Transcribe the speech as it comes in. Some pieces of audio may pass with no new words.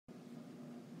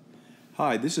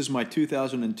Hi, this is my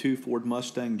 2002 Ford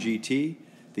Mustang GT.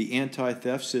 The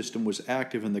anti-theft system was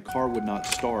active and the car would not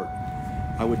start.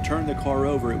 I would turn the car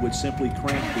over, it would simply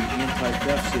crank, the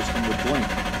anti-theft system would blink.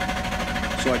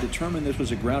 So I determined this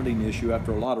was a grounding issue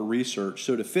after a lot of research.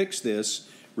 So to fix this,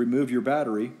 remove your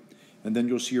battery, and then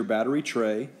you'll see your battery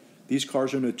tray. These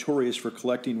cars are notorious for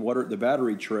collecting water at the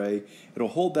battery tray. It'll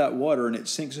hold that water and it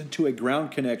sinks into a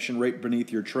ground connection right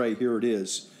beneath your tray. Here it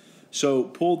is. So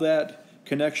pull that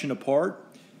connection apart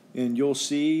and you'll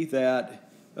see that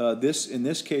in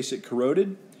this case it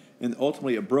corroded and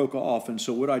ultimately it broke off. And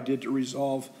so what I did to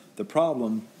resolve the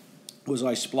problem was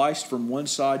I spliced from one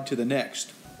side to the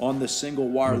next on the single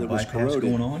wire that was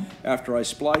corroded. After I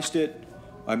spliced it,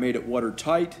 I made it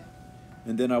watertight,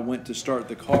 and then I went to start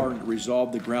the car and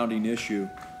resolve the grounding issue.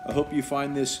 I hope you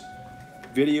find this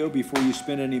video before you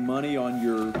spend any money on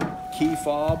your key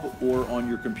fob or on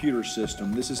your computer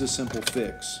system. This is a simple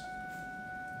fix.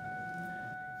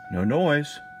 No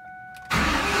noise.